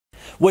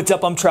What's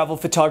up? I'm travel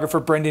photographer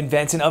Brendan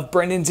Vanson of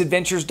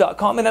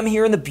brendansadventures.com, and I'm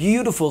here in the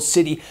beautiful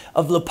city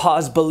of La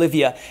Paz,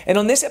 Bolivia. And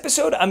on this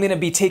episode, I'm going to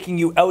be taking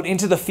you out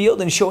into the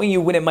field and showing you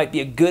when it might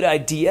be a good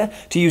idea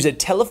to use a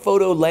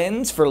telephoto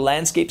lens for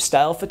landscape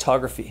style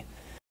photography.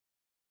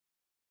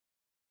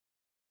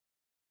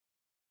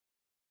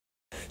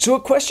 So a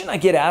question I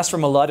get asked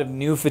from a lot of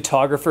new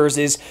photographers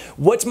is,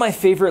 what's my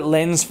favorite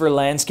lens for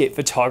landscape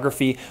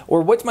photography?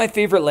 Or what's my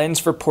favorite lens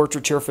for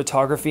portraiture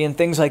photography and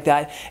things like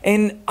that?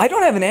 And I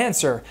don't have an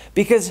answer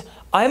because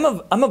I'm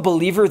a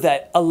believer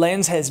that a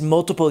lens has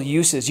multiple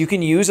uses. You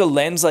can use a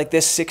lens like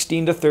this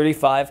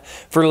 16-35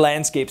 for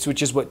landscapes,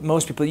 which is what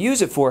most people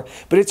use it for,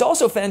 but it's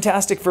also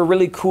fantastic for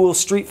really cool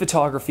street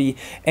photography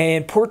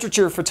and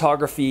portraiture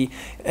photography,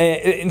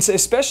 and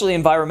especially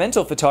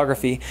environmental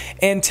photography.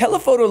 And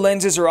telephoto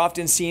lenses are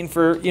often seen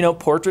for,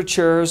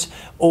 portraitures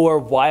or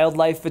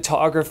wildlife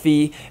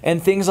photography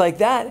and things like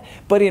that.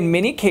 But in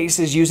many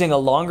cases, using a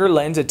longer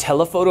lens, a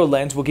telephoto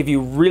lens, will give you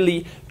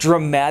really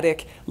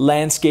dramatic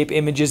landscape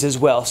images as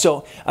well.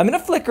 So I'm going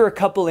to flicker a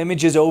couple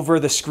images over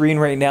the screen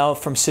right now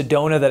from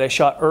Sedona that I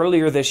shot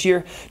earlier this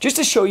year, just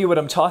to show you what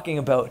I'm talking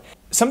about.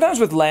 Sometimes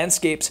with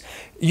landscapes,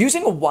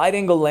 using a wide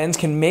angle lens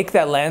can make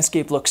that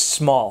landscape look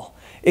small.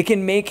 It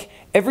can make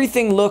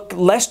everything look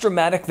less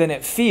dramatic than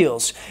it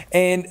feels,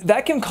 and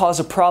that can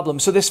cause a problem.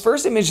 So this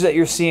first image that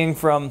you're seeing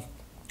from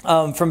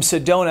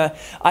Sedona,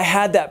 I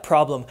had that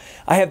problem.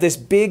 I have this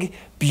big,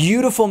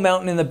 beautiful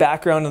mountain in the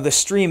background of the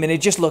stream, and it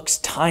just looks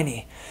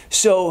tiny.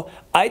 So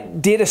I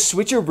did a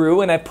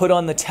switcheroo and I put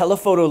on the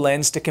telephoto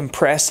lens to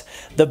compress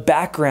the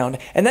background.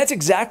 And that's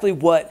exactly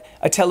what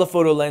a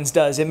telephoto lens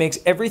does. It makes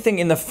everything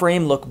in the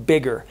frame look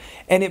bigger,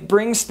 and it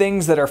brings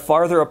things that are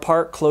farther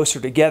apart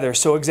closer together.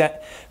 So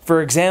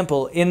for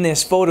example, in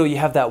this photo, you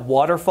have that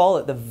waterfall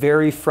at the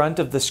very front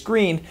of the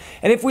screen.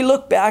 And if we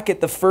look back at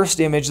the first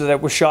image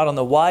that was shot on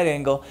the wide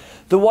angle,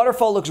 the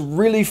waterfall looks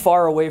really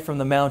far away from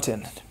the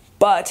mountain.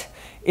 But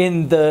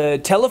in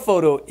the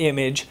telephoto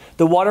image,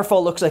 the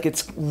waterfall looks like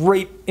it's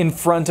right in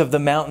front of the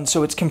mountain,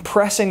 so it's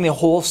compressing the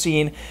whole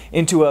scene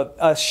into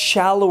a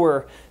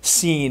shallower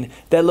scene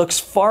that looks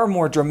far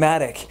more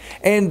dramatic.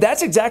 And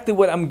that's exactly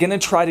what I'm gonna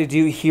try to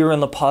do here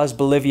in La Paz,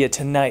 Bolivia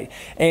tonight.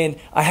 And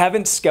I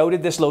haven't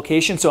scouted this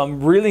location, so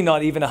I'm really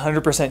not even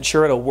 100%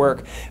 sure it'll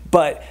work.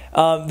 But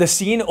the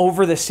scene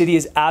over the city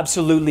is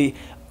absolutely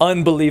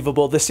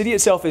unbelievable. The city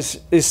itself is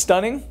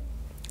stunning.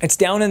 It's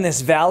down in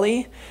this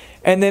valley.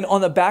 And then on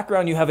the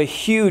background, you have a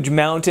huge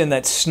mountain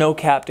that's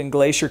snow-capped and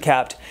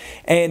glacier-capped.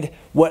 And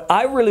what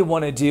I really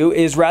want to do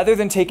is, rather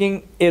than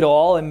taking it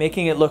all and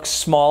making it look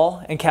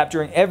small and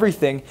capturing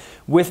everything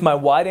with my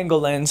wide-angle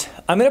lens,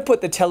 I'm going to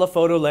put the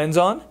telephoto lens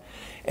on,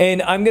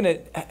 and I'm going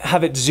to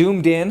have it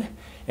zoomed in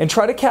and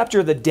try to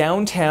capture the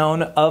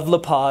downtown of La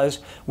Paz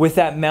with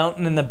that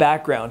mountain in the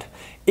background.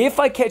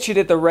 If I catch it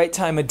at the right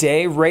time of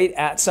day, right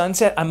at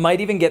sunset, I might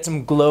even get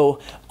some glow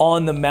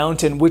on the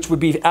mountain, which would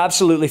be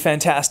absolutely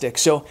fantastic.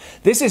 So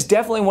this is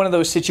definitely one of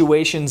those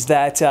situations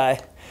that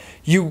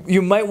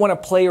you might want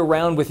to play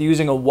around with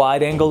using a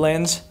wide angle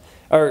lens,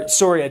 or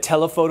sorry, a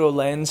telephoto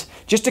lens,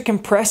 just to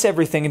compress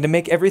everything and to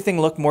make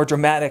everything look more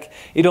dramatic.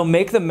 It'll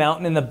make the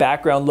mountain in the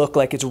background look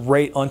like it's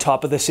right on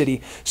top of the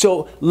city.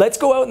 So let's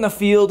go out in the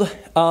field,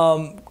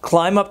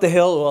 climb up the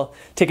hill. Well,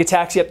 take a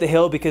taxi up the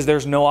hill because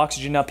there's no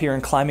oxygen up here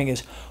and climbing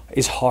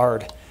is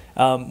hard.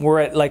 We're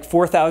at like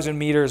 4,000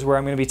 meters where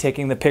I'm going to be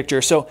taking the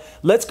picture. So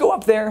let's go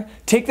up there,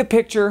 take the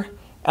picture,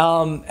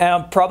 and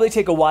I'll probably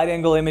take a wide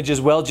angle image as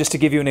well, just to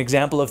give you an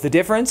example of the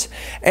difference.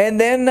 And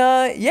then,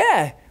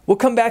 yeah, we'll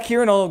come back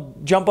here and I'll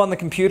jump on the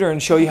computer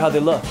and show you how they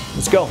look.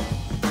 Let's go.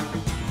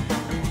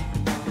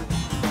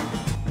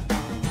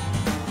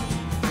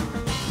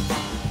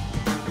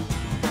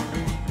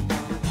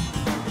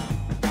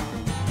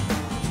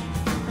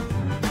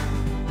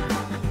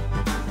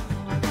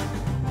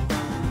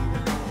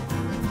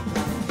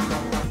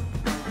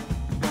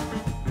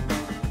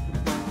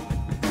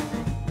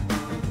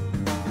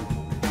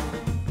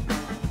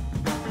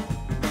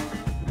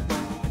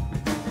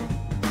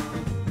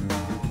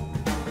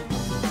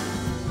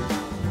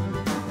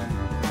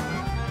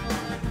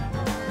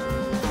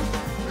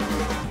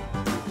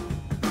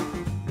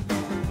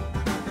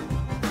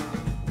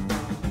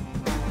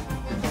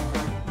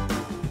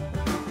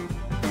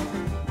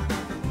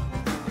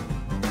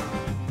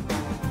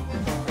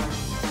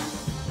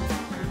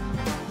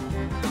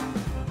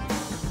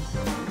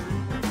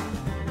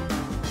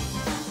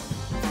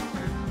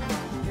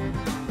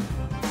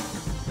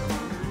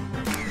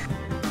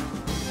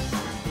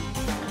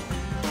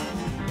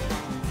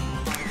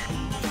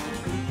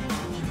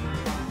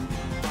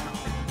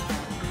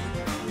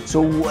 So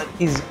what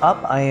is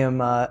up?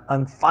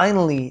 I'm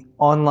finally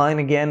online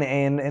again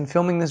and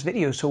filming this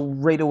video. So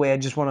right away, I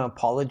just want to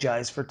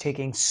apologize for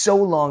taking so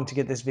long to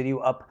get this video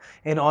up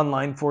and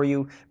online for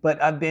you.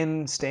 But I've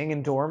been staying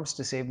in dorms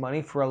to save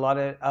money for a lot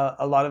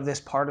of this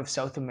part of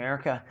South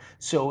America.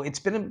 So it's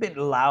been a bit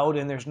loud,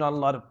 and there's not a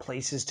lot of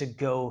places to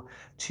go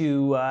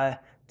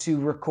to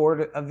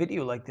record a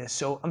video like this.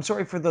 So I'm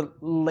sorry for the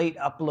late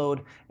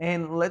upload,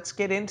 and let's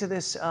get into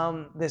this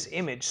this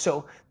image.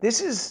 So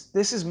this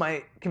is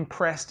my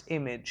compressed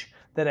image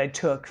that I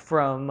took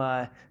from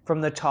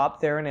the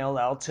top there in El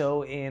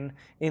Alto in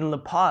La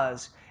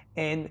Paz.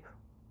 And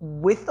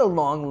with the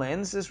long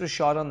lens, this was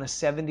shot on the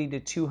 70 to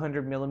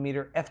 200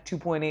 millimeter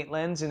f2.8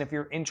 lens. And if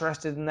you're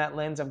interested in that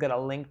lens, I've got a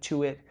link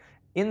to it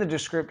in the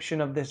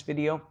description of this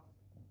video.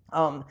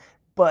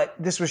 But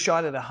this was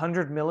shot at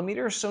 100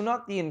 millimeters, so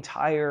not the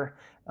entire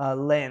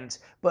lens.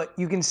 But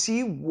you can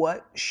see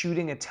what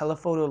shooting a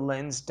telephoto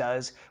lens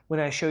does when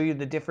I show you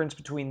the difference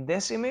between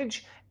this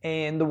image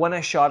and the one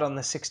I shot on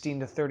the 16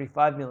 to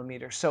 35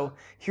 millimeter. So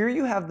here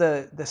you have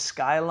the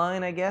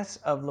skyline, I guess,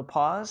 of La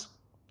Paz,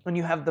 and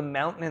you have the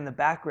mountain in the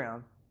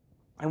background.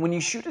 And when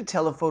you shoot a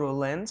telephoto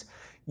lens,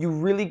 you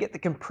really get the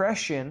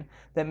compression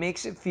that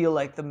makes it feel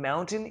like the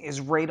mountain is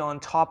right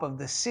on top of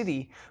the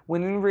city,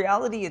 when in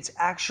reality it's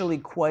actually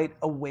quite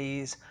a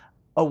ways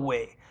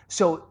away.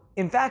 So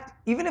in fact,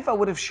 even if I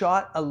would have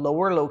shot a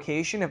lower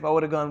location, if I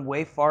would have gone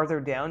way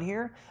farther down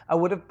here, I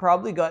would have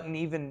probably gotten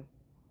even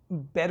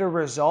better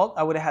result.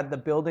 I would have had the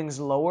buildings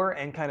lower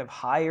and kind of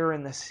higher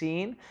in the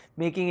scene,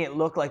 making it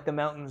look like the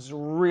mountains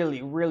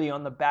really, really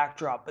on the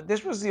backdrop. But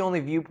this was the only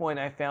viewpoint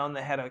I found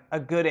that had a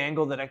good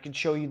angle that I could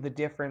show you the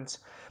difference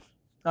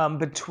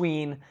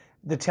between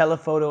the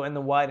telephoto and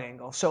the wide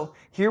angle. So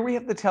here we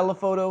have the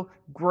telephoto,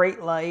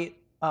 great light,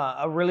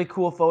 a really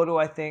cool photo,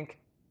 I think.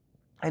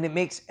 And it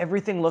makes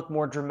everything look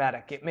more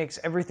dramatic. It makes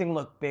everything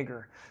look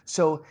bigger.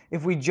 So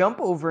if we jump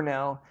over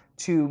now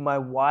to my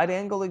wide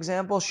angle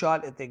example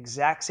shot at the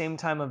exact same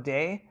time of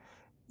day,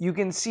 you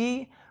can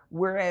see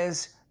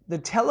whereas the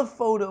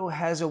telephoto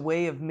has a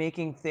way of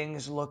making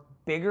things look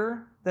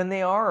bigger than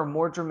they are, or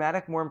more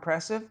dramatic, more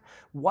impressive,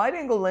 wide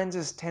angle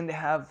lenses tend to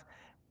have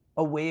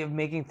a way of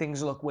making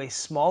things look way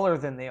smaller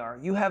than they are.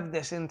 You have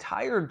this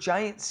entire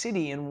giant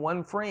city in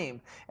one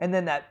frame, and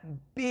then that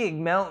big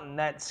mountain,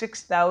 that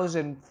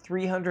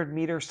 6,300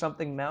 meter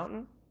something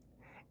mountain,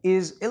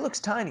 it looks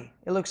tiny.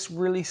 It looks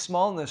really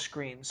small on the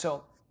screen.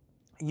 So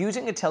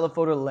using a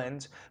telephoto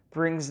lens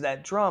brings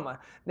that drama.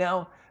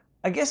 Now,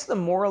 I guess the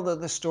moral of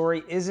the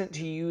story isn't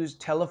to use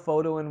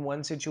telephoto in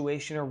one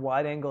situation or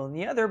wide angle in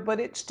the other, but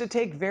it's to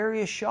take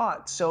various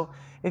shots. So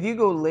if you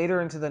go later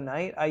into the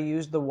night, I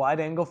used the wide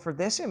angle for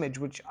this image,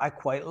 which I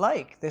quite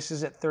like. This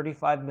is at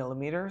 35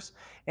 millimeters,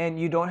 and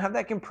you don't have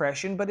that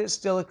compression, but it's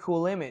still a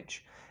cool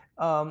image.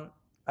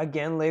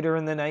 Again, later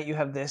in the night, you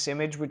have this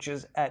image, which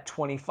is at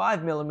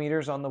 25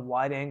 millimeters on the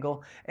wide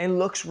angle and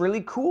looks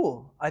really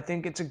cool. I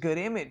think it's a good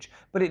image,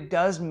 but it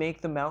does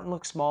make the mountain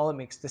look small. It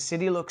makes the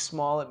city look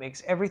small. It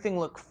makes everything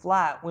look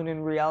flat, when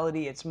in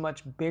reality, it's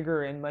much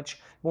bigger and much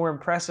more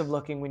impressive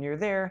looking when you're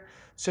there.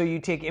 So you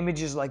take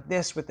images like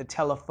this with the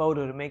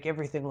telephoto to make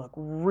everything look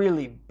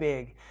really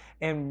big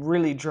and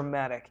really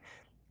dramatic.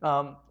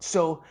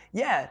 So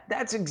yeah,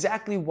 that's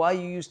exactly why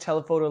you use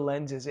telephoto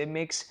lenses. It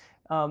makes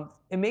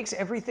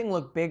everything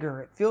look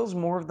bigger. It feels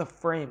more of the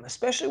frame,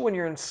 especially when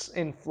you're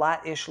in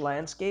flat-ish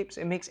landscapes.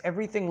 It makes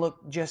everything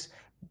look just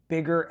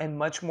bigger and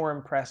much more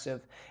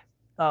impressive,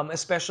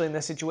 especially in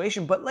this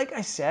situation. But like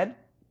I said,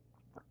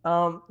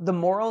 the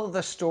moral of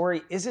the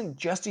story isn't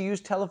just to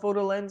use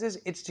telephoto lenses,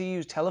 it's to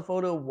use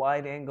telephoto,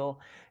 wide angle,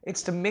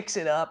 it's to mix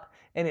it up,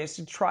 and it's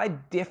to try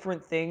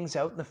different things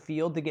out in the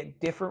field to get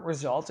different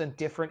results and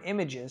different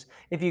images.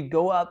 If you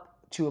go up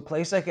to a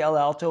place like El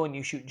Alto and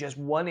you shoot just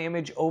one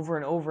image over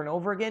and over and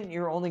over again,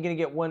 you're only going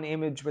to get one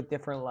image with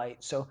different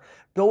light. So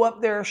go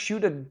up there,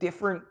 shoot a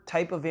different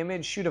type of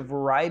image, shoot a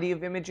variety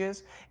of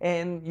images,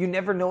 and you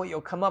never know what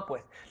you'll come up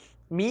with.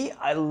 Me,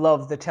 I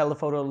love the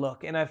telephoto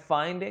look, and I'm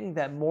finding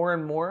that more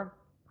and more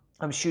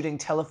I'm shooting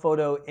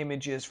telephoto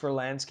images for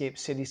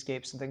landscapes,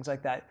 cityscapes, and things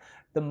like that.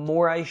 The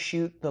more I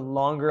shoot, the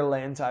longer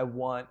lens I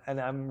want, and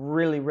I'm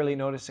really, really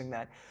noticing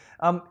that.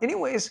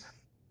 Anyways,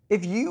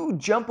 if you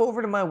jump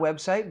over to my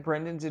website,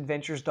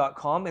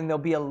 brendansadventures.com, and there'll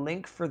be a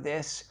link for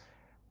this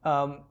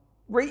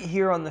right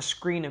here on the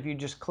screen if you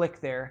just click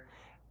there.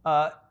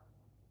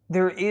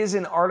 There is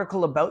an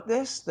article about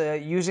this, the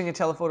using a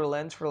telephoto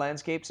lens for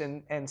landscapes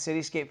and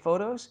cityscape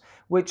photos,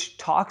 which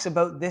talks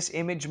about this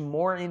image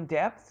more in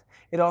depth.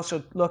 It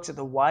also looks at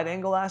the wide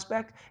angle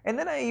aspect. And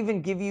then I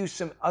even give you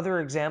some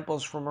other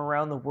examples from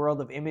around the world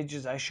of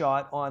images I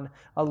shot on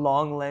a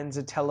long lens,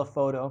 a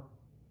telephoto,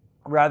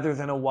 rather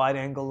than a wide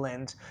angle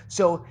lens.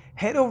 So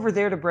head over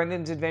there to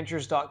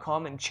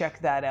brendansadventures.com and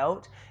check that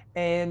out.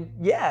 And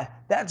yeah,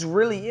 that's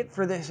really it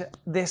for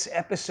this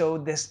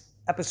episode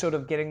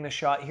of Getting the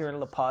Shot here in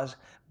La Paz,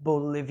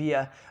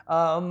 Bolivia.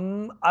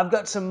 I've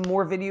got some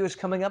more videos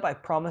coming up. I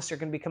promise they're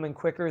going to be coming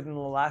quicker than the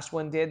last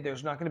one did.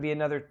 There's not going to be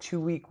another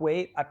 2-week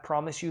wait. I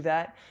promise you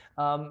that.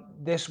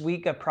 This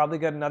week I've probably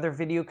got another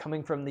video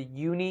coming from the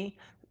uni,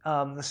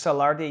 the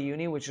Salar de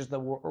Uyuni, which is the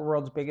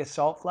world's biggest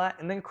salt flat,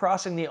 and then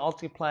crossing the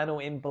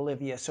Altiplano in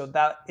Bolivia. So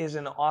that is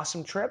an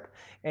awesome trip,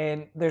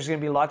 and there's going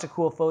to be lots of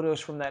cool photos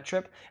from that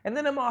trip. And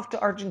then I'm off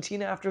to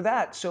Argentina after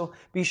that. So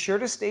be sure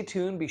to stay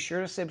tuned. Be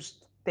sure to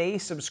stay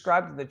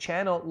subscribed to the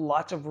channel.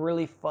 Lots of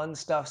really fun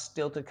stuff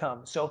still to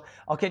come. So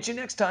I'll catch you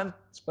next time.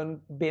 It's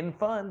been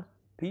fun.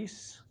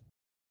 Peace.